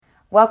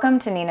Welcome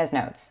to Nina's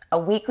Notes, a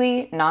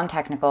weekly,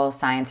 non-technical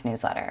science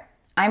newsletter.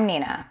 I'm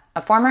Nina,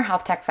 a former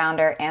health tech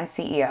founder and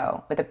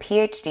CEO with a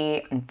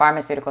PhD in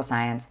pharmaceutical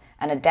science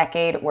and a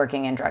decade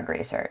working in drug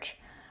research.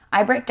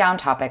 I break down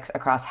topics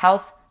across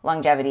health,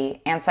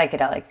 longevity, and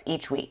psychedelics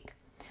each week.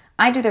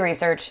 I do the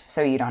research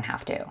so you don't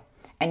have to,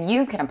 and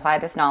you can apply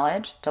this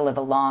knowledge to live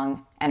a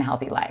long and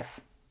healthy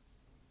life.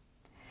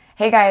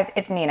 Hey guys,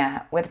 it's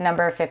Nina with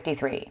number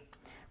 53.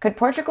 Could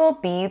Portugal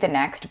be the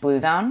next blue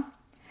zone?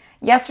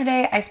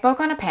 Yesterday, I spoke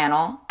on a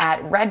panel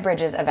at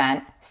Redbridge's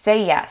event,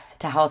 Say Yes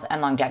to Health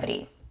and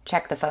Longevity.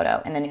 Check the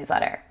photo in the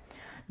newsletter.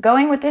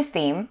 Going with this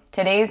theme,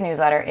 today's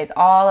newsletter is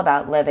all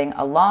about living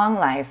a long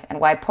life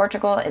and why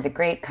Portugal is a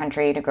great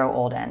country to grow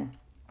old in.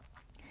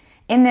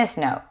 In this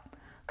note,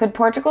 could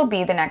Portugal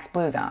be the next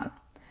blue zone?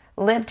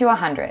 Live to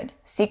 100,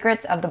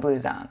 Secrets of the Blue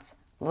Zones,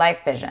 Life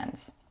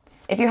Visions.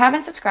 If you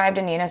haven't subscribed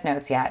to Nina's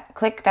Notes yet,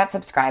 click that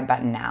subscribe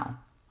button now.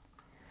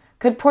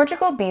 Could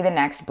Portugal be the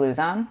next blue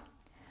zone?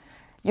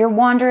 You're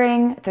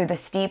wandering through the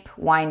steep,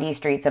 windy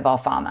streets of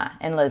Alfama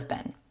in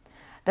Lisbon.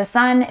 The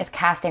sun is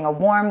casting a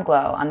warm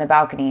glow on the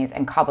balconies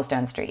and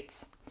cobblestone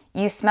streets.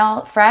 You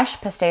smell fresh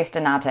pastéis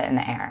de nata in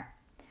the air.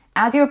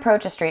 As you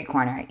approach a street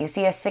corner, you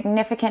see a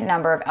significant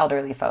number of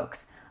elderly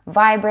folks,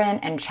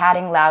 vibrant and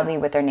chatting loudly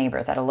with their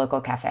neighbors at a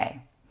local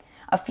cafe.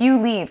 A few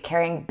leave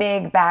carrying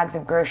big bags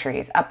of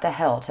groceries up the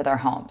hill to their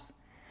homes.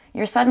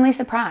 You're suddenly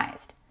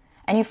surprised,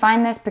 and you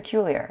find this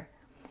peculiar.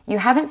 You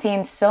haven't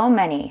seen so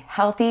many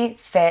healthy,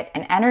 fit,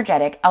 and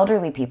energetic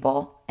elderly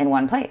people in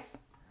one place.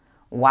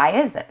 Why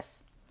is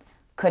this?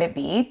 Could it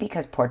be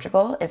because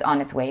Portugal is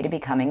on its way to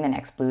becoming the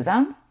next blue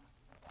zone?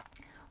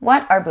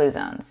 What are blue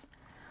zones?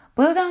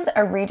 Blue zones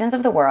are regions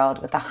of the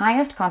world with the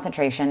highest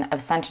concentration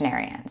of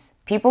centenarians,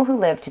 people who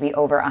live to be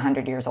over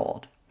 100 years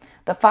old.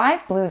 The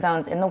 5 blue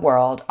zones in the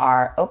world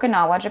are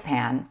Okinawa,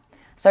 Japan,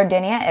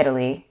 Sardinia,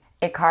 Italy,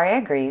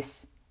 Icaria,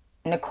 Greece,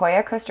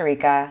 Nicoya, Costa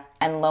Rica,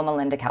 and Loma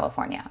Linda,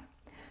 California.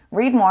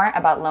 Read more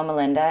about Loma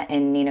Linda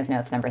in Nina's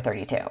Notes number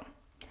 32.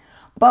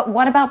 But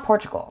what about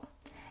Portugal?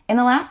 In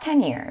the last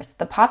 10 years,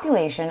 the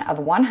population of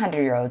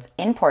 100-year-olds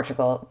in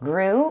Portugal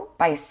grew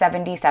by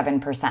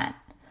 77%.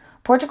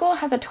 Portugal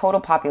has a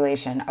total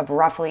population of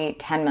roughly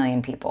 10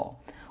 million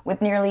people,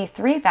 with nearly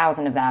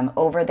 3,000 of them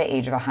over the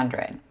age of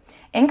 100.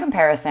 In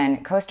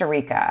comparison, Costa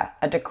Rica,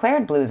 a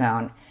declared blue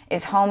zone,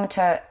 is home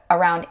to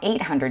around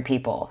 800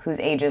 people whose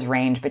ages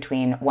range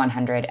between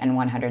 100 and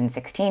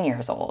 116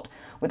 years old,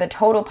 with a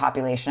total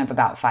population of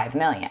about 5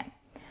 million.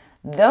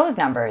 Those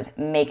numbers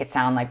make it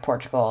sound like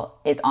Portugal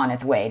is on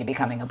its way to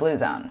becoming a blue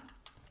zone.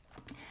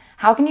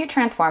 How can you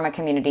transform a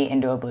community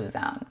into a blue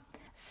zone?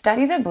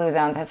 Studies of blue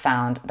zones have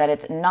found that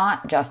it's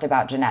not just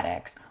about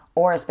genetics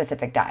or a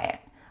specific diet,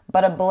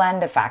 but a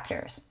blend of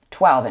factors,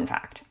 12 in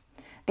fact.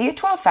 These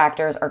 12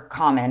 factors are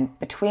common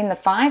between the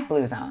 5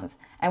 blue zones,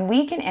 and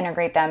we can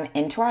integrate them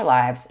into our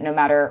lives no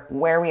matter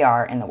where we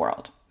are in the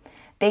world.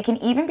 They can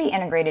even be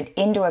integrated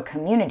into a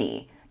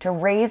community to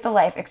raise the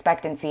life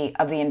expectancy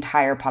of the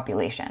entire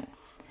population.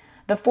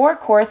 The 4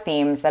 core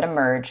themes that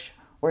emerged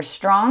were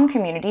strong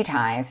community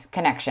ties,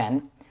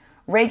 connection,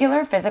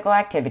 regular physical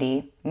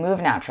activity,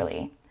 move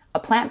naturally, a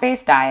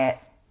plant-based diet,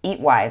 eat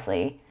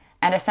wisely,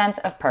 and a sense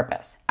of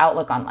purpose,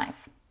 outlook on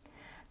life.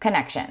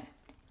 Connection.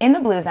 In the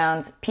blue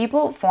zones,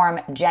 people form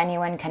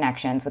genuine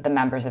connections with the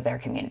members of their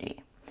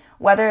community.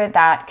 Whether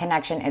that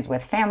connection is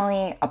with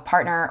family, a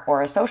partner,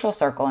 or a social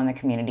circle in the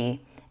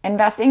community,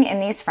 investing in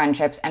these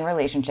friendships and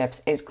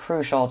relationships is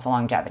crucial to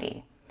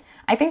longevity.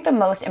 I think the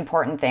most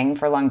important thing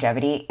for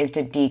longevity is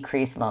to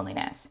decrease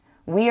loneliness.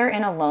 We are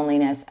in a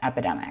loneliness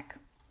epidemic.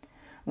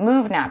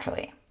 Move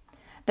naturally.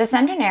 The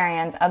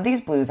centenarians of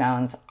these blue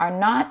zones are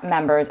not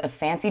members of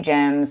fancy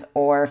gyms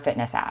or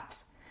fitness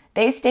apps.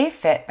 They stay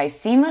fit by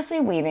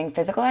seamlessly weaving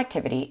physical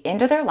activity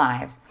into their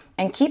lives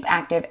and keep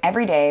active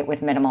every day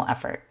with minimal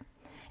effort.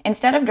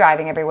 Instead of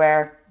driving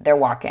everywhere, they're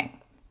walking.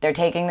 They're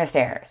taking the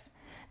stairs.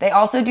 They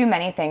also do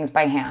many things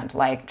by hand,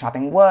 like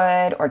chopping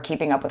wood or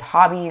keeping up with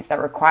hobbies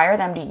that require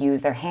them to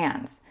use their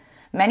hands.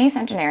 Many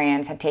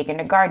centenarians have taken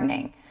to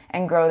gardening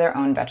and grow their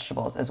own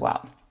vegetables as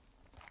well.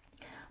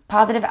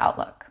 Positive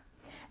outlook.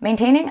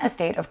 Maintaining a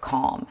state of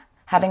calm,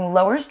 having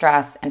lower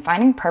stress, and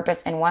finding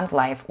purpose in one's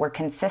life were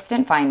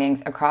consistent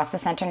findings across the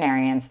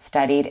centenarians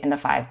studied in the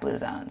 5 blue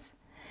zones.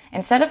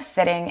 Instead of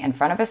sitting in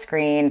front of a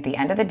screen at the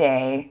end of the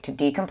day to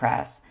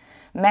decompress,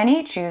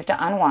 many choose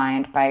to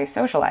unwind by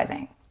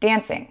socializing,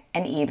 dancing,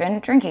 and even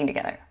drinking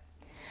together.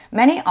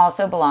 Many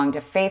also belong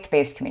to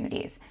faith-based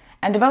communities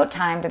and devote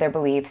time to their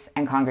beliefs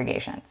and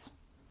congregations.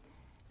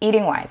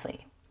 Eating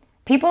wisely.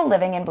 People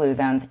living in blue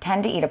zones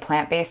tend to eat a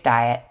plant-based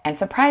diet, and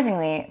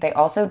surprisingly, they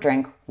also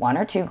drink 1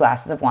 or 2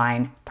 glasses of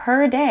wine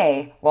per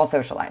day while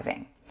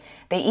socializing.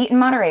 They eat in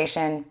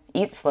moderation,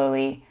 eat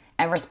slowly,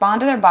 and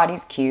respond to their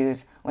body's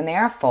cues when they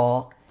are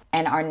full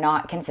and are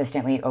not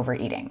consistently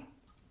overeating.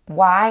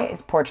 Why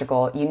is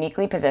Portugal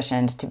uniquely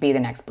positioned to be the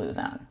next blue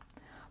zone?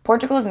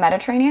 Portugal's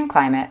Mediterranean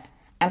climate,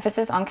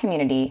 emphasis on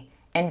community,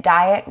 and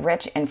diet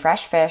rich in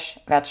fresh fish,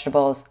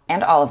 vegetables,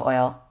 and olive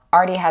oil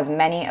already has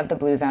many of the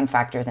blue zone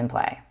factors in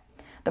play.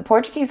 The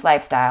Portuguese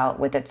lifestyle,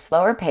 with its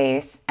slower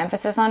pace,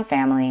 emphasis on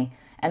family,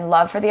 and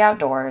love for the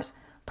outdoors,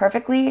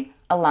 perfectly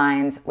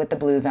aligns with the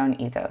Blue Zone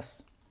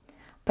ethos.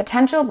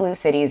 Potential blue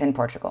cities in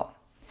Portugal.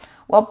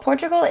 While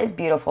Portugal is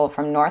beautiful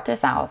from north to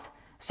south,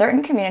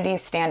 certain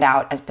communities stand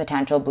out as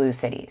potential blue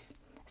cities.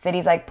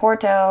 Cities like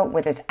Porto,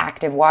 with its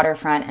active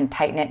waterfront and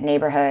tight-knit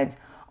neighborhoods,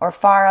 or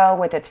Faro,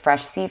 with its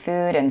fresh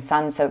seafood and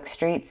sun-soaked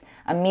streets,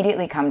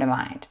 immediately come to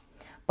mind.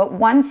 But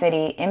one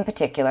city in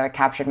particular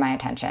captured my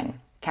attention,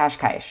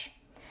 Cascais.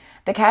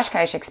 The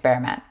Cascais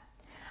experiment.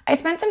 I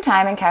spent some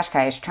time in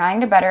Cascais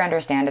trying to better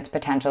understand its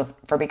potential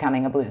for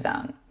becoming a blue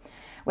zone.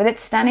 With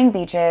its stunning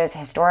beaches,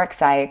 historic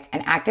sites,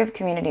 and active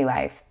community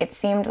life, it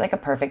seemed like a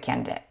perfect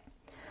candidate.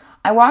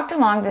 I walked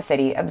along the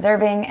city,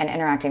 observing and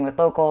interacting with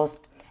locals,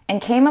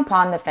 and came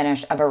upon the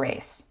finish of a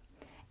race.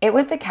 It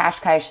was the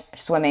Cascais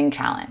Swimming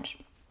Challenge,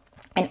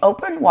 an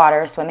open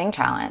water swimming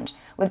challenge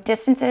with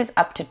distances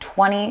up to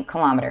 20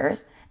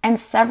 kilometers and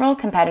several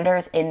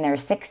competitors in their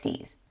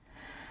 60s.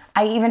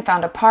 I even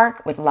found a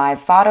park with live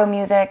fado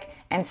music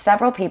and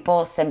several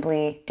people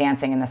simply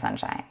dancing in the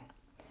sunshine.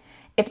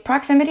 Its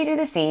proximity to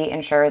the sea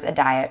ensures a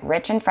diet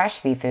rich in fresh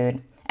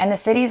seafood, and the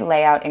city's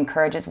layout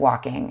encourages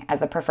walking as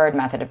the preferred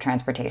method of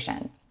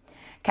transportation.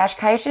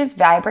 Cascais'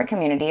 vibrant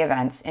community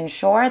events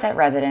ensure that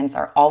residents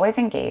are always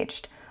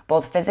engaged,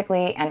 both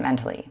physically and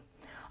mentally.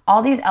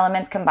 All these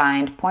elements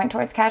combined point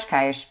towards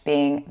Cascais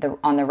being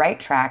on the right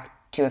track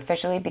to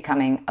officially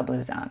becoming a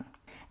blue zone.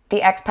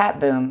 The expat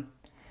boom.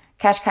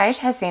 Cascais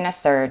has seen a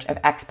surge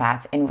of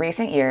expats in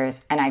recent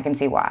years, and I can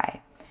see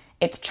why.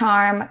 Its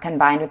charm,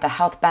 combined with the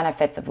health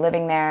benefits of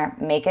living there,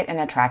 make it an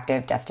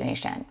attractive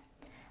destination.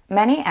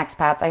 Many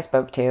expats I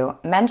spoke to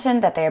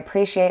mentioned that they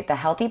appreciate the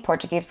healthy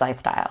Portuguese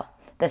lifestyle,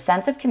 the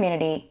sense of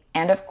community,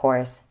 and of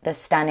course, the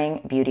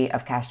stunning beauty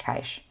of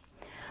Cascais.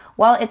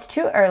 While it's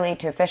too early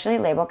to officially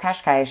label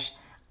Cascais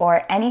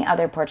or any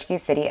other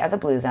Portuguese city as a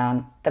blue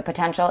zone, the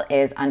potential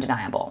is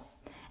undeniable.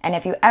 And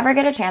if you ever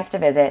get a chance to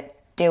visit,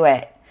 do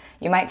it.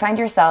 You might find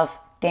yourself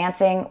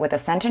dancing with a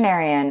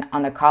centenarian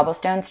on the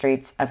cobblestone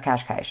streets of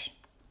Cascais.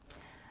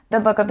 The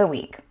book of the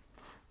week.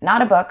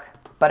 Not a book,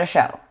 but a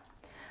show.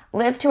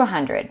 Live to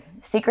 100,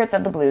 Secrets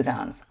of the Blue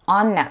Zones,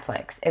 on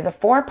Netflix, is a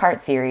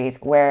 4-part series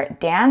where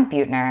Dan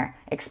Buettner,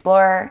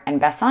 explorer and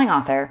best-selling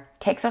author,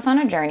 takes us on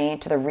a journey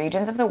to the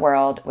regions of the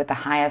world with the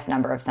highest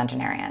number of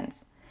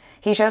centenarians.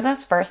 He shows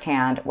us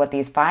firsthand what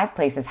these 5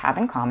 places have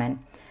in common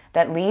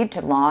that lead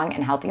to long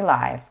and healthy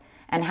lives,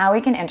 and how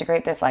we can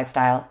integrate this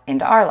lifestyle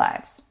into our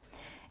lives.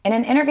 In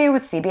an interview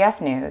with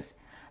CBS News,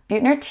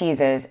 Buettner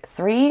teases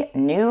 3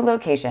 new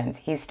locations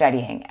he's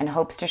studying and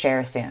hopes to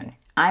share soon.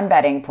 I'm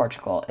betting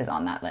Portugal is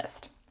on that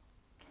list.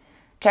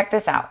 Check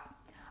this out.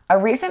 A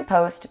recent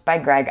post by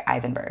Greg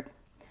Eisenberg.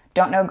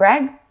 Don't know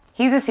Greg?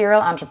 He's a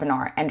serial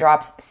entrepreneur and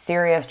drops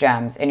serious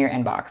gems in your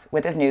inbox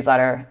with his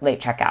newsletter,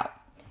 Late Checkout.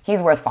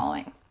 He's worth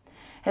following.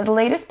 His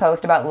latest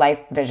post about life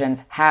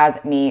visions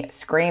has me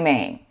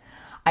screaming.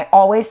 I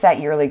always set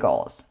yearly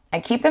goals. I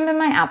keep them in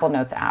my Apple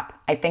Notes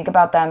app. I think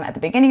about them at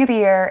the beginning of the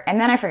year, and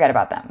then I forget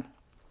about them.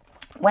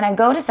 When I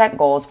go to set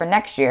goals for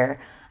next year,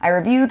 I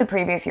review the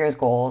previous year's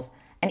goals,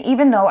 and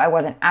even though I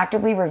wasn't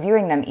actively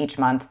reviewing them each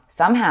month,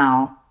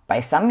 somehow, by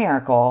some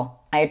miracle,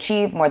 I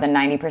achieve more than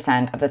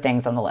 90% of the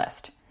things on the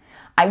list.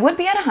 I would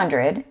be at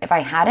 100 if I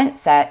hadn't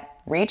set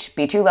Reach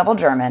B2 level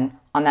German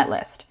on that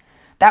list.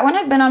 That one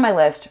has been on my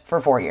list for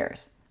 4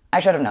 years. I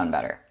should have known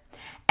better.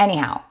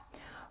 Anyhow,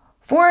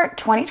 for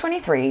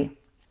 2023,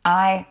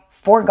 I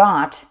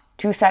forgot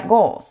to set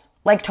goals.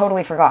 Like,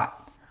 totally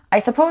forgot. I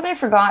suppose I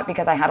forgot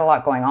because I had a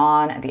lot going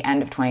on at the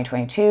end of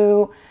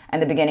 2022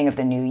 and the beginning of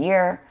the new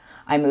year.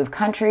 I moved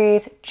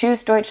countries,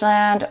 Tschüss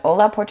Deutschland,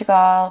 Hola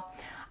Portugal.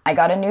 I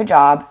got a new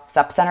job,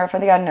 Sup Center for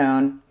the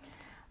Unknown,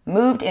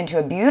 moved into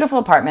a beautiful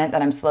apartment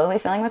that I'm slowly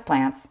filling with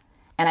plants,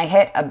 and I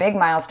hit a big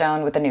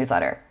milestone with the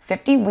newsletter.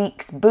 50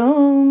 weeks,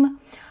 boom!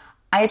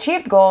 I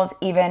achieved goals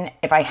even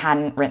if I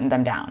hadn't written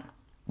them down.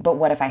 But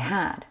what if I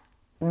had?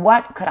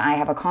 What could I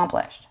have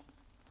accomplished?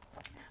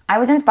 I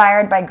was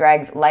inspired by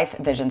Greg's Life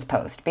Visions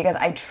post because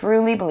I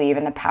truly believe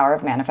in the power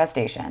of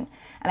manifestation,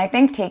 and I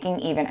think taking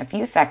even a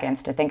few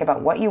seconds to think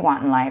about what you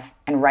want in life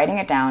and writing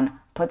it down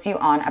puts you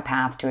on a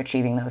path to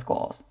achieving those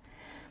goals.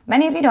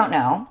 Many of you don't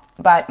know,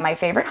 but my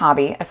favorite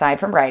hobby, aside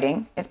from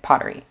writing, is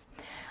pottery.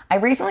 I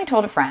recently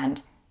told a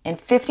friend, in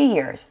 50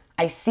 years,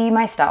 I see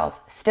myself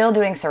still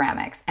doing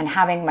ceramics and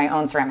having my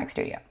own ceramic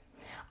studio.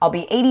 I'll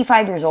be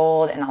 85 years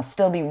old and I'll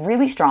still be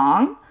really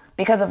strong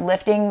because of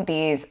lifting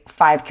these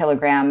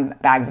 5-kilogram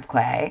bags of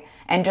clay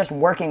and just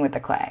working with the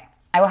clay.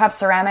 I will have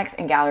ceramics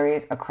in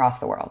galleries across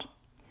the world.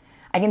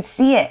 I can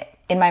see it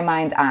in my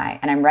mind's eye,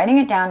 and I'm writing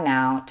it down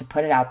now to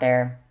put it out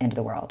there into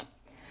the world.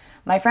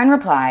 My friend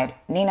replied,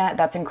 Nina,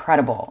 that's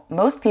incredible.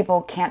 Most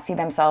people can't see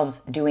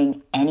themselves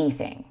doing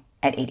anything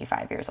at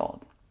 85 years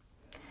old.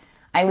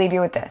 I leave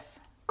you with this.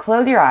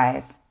 Close your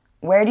eyes.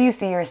 Where do you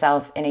see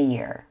yourself in a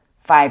year,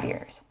 5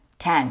 years,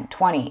 10,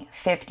 20,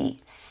 50,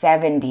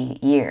 70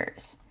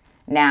 years?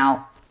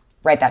 Now,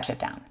 write that shit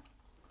down.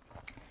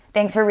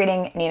 Thanks for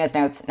reading Nina's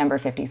Notes number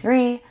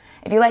 53.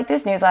 If you like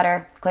this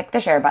newsletter, click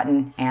the share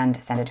button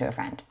and send it to a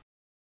friend.